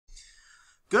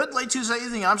Good late Tuesday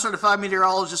evening. I'm certified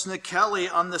meteorologist Nick Kelly.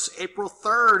 On this April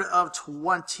 3rd of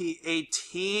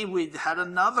 2018, we had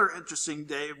another interesting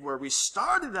day where we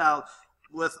started out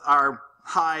with our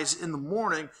highs in the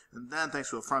morning, and then thanks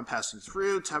to a front passing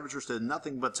through, temperatures did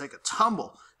nothing but take a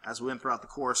tumble as we went throughout the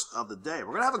course of the day.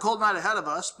 We're going to have a cold night ahead of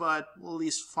us, but we'll at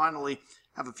least finally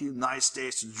have a few nice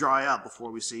days to dry out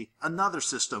before we see another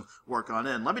system work on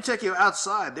in. Let me take you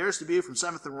outside. There's the view from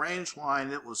 7th and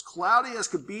Rangeline. It was cloudy as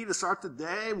could be to start the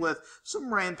day with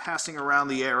some rain passing around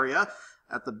the area.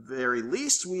 At the very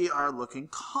least, we are looking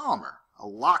calmer, a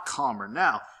lot calmer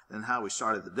now than how we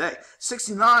started the day.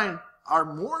 69, our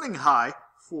morning high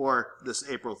for this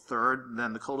April 3rd,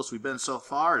 then the coldest we've been so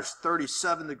far is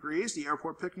 37 degrees. The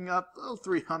airport picking up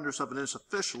 0.03 of an inch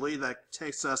officially. That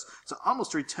takes us to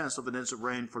almost 0.3 of an inch of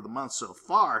rain for the month so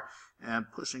far, and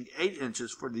pushing 8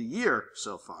 inches for the year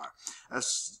so far.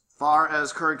 As far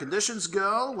as current conditions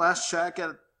go, last check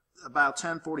at about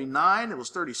 10:49, it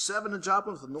was 37 in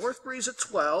Joplin with a north breeze at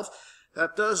 12.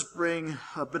 That does bring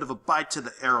a bit of a bite to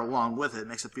the air along with it. It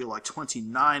makes it feel like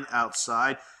 29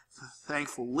 outside.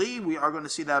 Thankfully, we are going to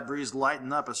see that breeze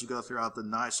lighten up as you go throughout the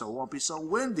night, so it won't be so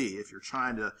windy if you're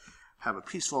trying to have a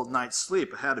peaceful night's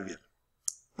sleep ahead of you.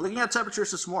 Looking at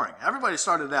temperatures this morning, everybody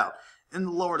started out in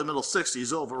the lower to middle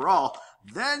 60s overall.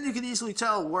 Then you can easily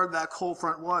tell where that cold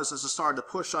front was as it started to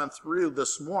push on through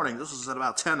this morning. This was at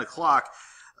about 10 o'clock.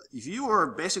 If you were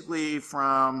basically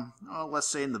from, let's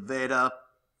say, Nevada,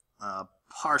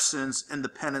 Parsons,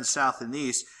 Independence, South, and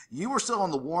East, you were still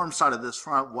on the warm side of this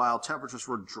front while temperatures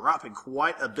were dropping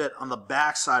quite a bit on the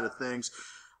back side of things.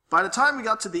 By the time we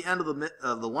got to the end of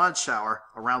the lunch hour,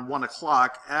 around 1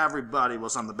 o'clock, everybody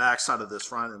was on the back side of this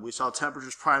front, and we saw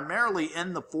temperatures primarily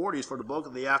in the 40s for the bulk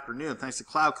of the afternoon, thanks to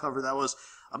cloud cover that was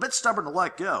a bit stubborn to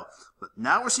let go. But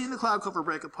now we're seeing the cloud cover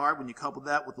break apart when you couple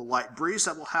that with the light breeze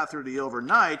that we'll have through the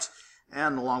overnight,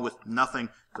 and along with nothing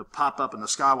to pop up in the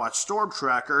Skywatch Storm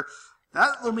Tracker.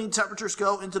 That will mean temperatures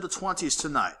go into the 20s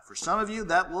tonight. For some of you,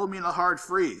 that will mean a hard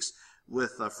freeze,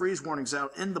 with freeze warnings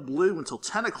out in the blue until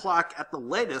 10 o'clock at the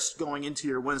latest going into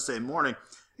your Wednesday morning.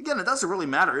 Again, it doesn't really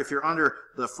matter if you're under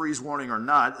the freeze warning or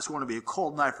not. It's going to be a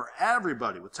cold night for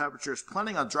everybody, with temperatures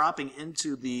planning on dropping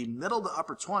into the middle to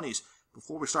upper 20s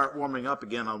before we start warming up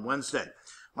again on Wednesday.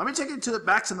 Let me take you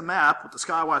back to the map with the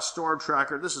Skywatch Storm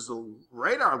Tracker. This is the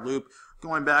radar loop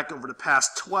going back over the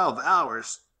past 12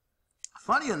 hours.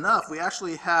 Funny enough, we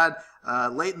actually had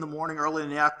late in the morning, early in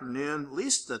the afternoon, at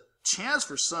least a chance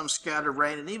for some scattered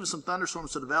rain and even some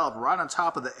thunderstorms to develop right on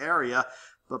top of the area.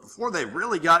 But before they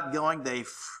really got going, they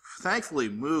thankfully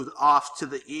moved off to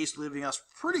the east, leaving us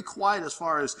pretty quiet as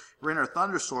far as rain or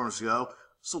thunderstorms go.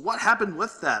 So what happened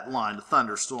with that line of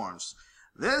thunderstorms?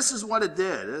 This is what it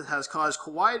did. It has caused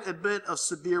quite a bit of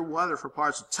severe weather for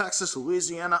parts of Texas,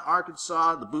 Louisiana,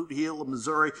 Arkansas, the boot heel of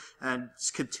Missouri, and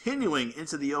it's continuing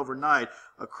into the overnight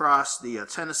across the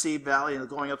Tennessee Valley and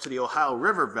going up to the Ohio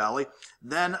River Valley.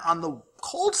 Then on the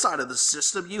cold side of the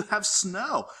system, you have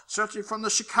snow, stretching from the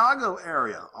Chicago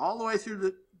area all the way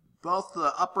through both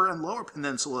the upper and lower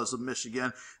peninsulas of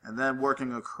Michigan, and then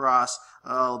working across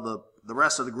the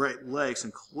rest of the Great Lakes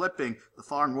and clipping the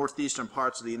far northeastern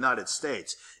parts of the United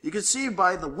States. You can see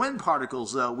by the wind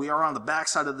particles, though, we are on the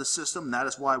backside of the system. That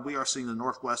is why we are seeing the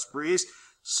northwest breeze.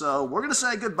 So we're going to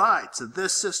say goodbye to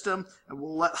this system, and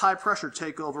we'll let high pressure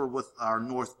take over with our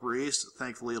north breeze.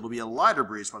 Thankfully, it'll be a lighter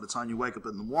breeze by the time you wake up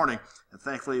in the morning. And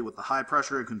thankfully, with the high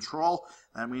pressure in control,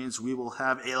 that means we will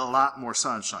have a lot more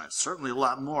sunshine. Certainly a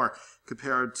lot more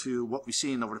compared to what we've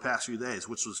seen over the past few days,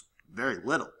 which was very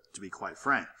little, to be quite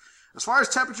frank. As far as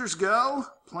temperatures go,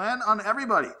 plan on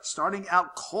everybody starting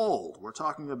out cold. We're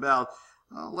talking about,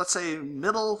 let's say,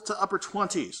 middle to upper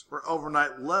 20s for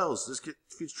overnight lows. This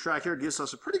future track here gives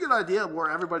us a pretty good idea of where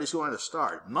everybody's going to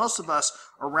start. Most of us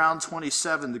around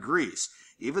 27 degrees.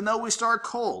 Even though we start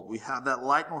cold, we have that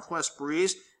light northwest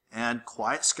breeze and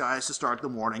quiet skies to start the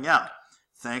morning out.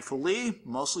 Thankfully,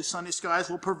 mostly sunny skies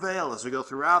will prevail as we go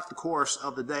throughout the course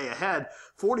of the day ahead.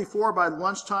 44 by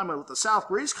lunchtime, and with the south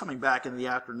breeze coming back in the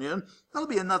afternoon, that'll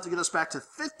be enough to get us back to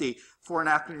 50 for an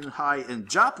afternoon high in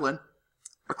Joplin.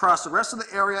 Across the rest of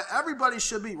the area, everybody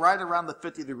should be right around the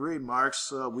 50-degree mark,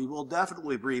 so we will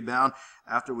definitely rebound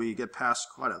after we get past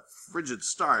quite a frigid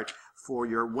start for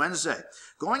your Wednesday.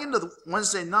 Going into the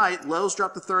Wednesday night, lows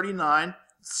drop to 39.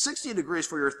 60 degrees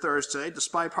for your Thursday.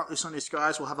 Despite partly sunny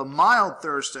skies, we'll have a mild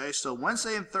Thursday. So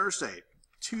Wednesday and Thursday,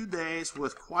 2 days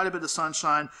with quite a bit of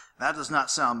sunshine. That does not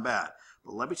sound bad.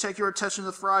 But let me take your attention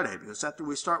to Friday, because after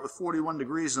we start with 41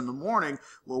 degrees in the morning,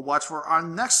 we'll watch for our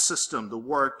next system to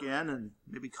work in, and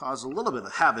maybe cause a little bit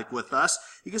of havoc with us.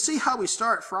 You can see how we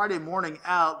start Friday morning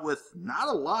out with not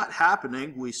a lot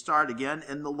happening. We start again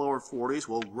in the lower 40s.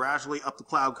 We'll gradually up the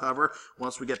cloud cover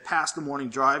once we get past the morning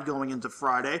drive going into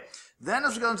Friday. Then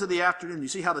as we go into the afternoon, you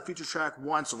see how the future track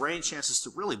wants rain chances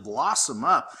to really blossom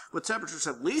up, with temperatures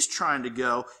at least trying to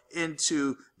go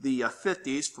into the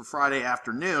 50s for Friday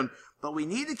afternoon. But we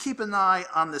need to keep an eye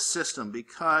on this system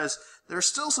because there's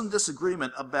still some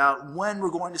disagreement about when we're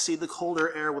going to see the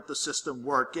colder air with the system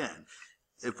work in.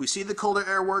 If we see the colder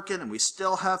air work in and we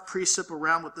still have precip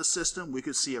around with the system, we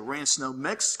could see a rain-snow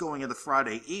mix going into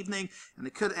Friday evening, and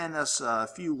it could end us a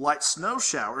few light snow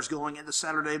showers going into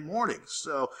Saturday morning.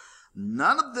 So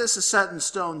none of this is set in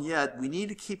stone yet. We need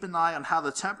to keep an eye on how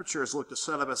the temperatures look to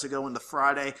set up as we go into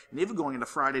Friday, and even going into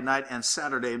Friday night and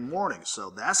Saturday morning.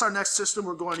 So that's our next system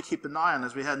we're going to keep an eye on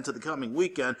as we head into the coming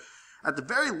weekend. At the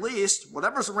very least,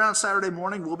 whatever's around Saturday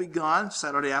morning will be gone.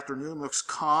 Saturday afternoon looks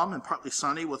calm and partly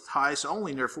sunny with highs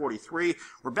only near 43.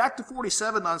 We're back to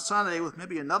 47 on Sunday with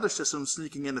maybe another system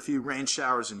sneaking in a few rain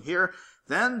showers in here.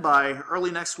 Then by early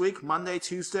next week, Monday,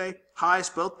 Tuesday, highs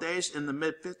both days in the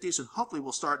mid-50s, and hopefully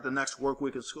we'll start the next work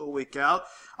week and school week out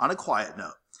on a quiet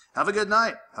note. Have a good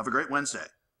night. Have a great Wednesday.